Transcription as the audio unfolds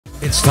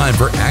It's time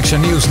for Action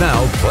News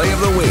Now Play of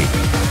the Week.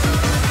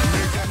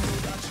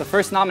 The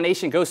first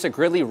nomination goes to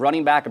Gridley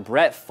running back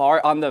Brett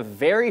Favre. On the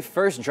very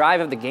first drive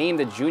of the game,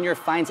 the junior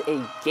finds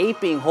a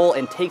gaping hole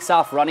and takes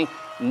off running.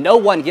 No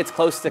one gets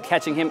close to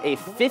catching him. A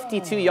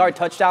 52-yard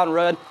touchdown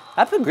run.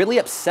 That put Gridley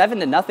up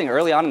 7-0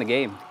 early on in the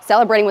game.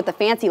 Celebrating with the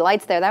fancy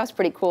lights there. That was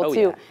pretty cool, too.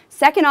 Yeah.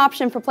 Second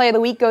option for Play of the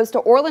Week goes to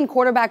Orland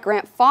quarterback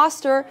Grant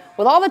Foster.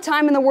 With all the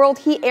time in the world,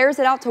 he airs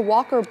it out to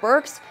Walker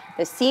Burks,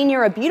 the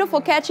senior. A beautiful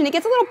catch, and he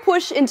gets a little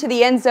push into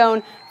the end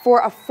zone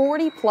for a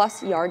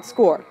 40-plus yard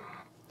score.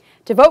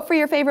 To vote for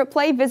your favorite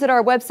play, visit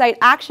our website,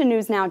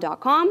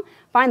 actionnewsnow.com,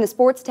 find the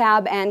Sports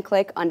tab, and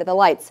click Under the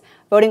Lights.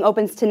 Voting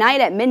opens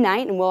tonight at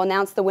midnight, and we'll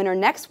announce the winner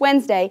next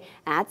Wednesday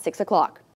at 6 o'clock.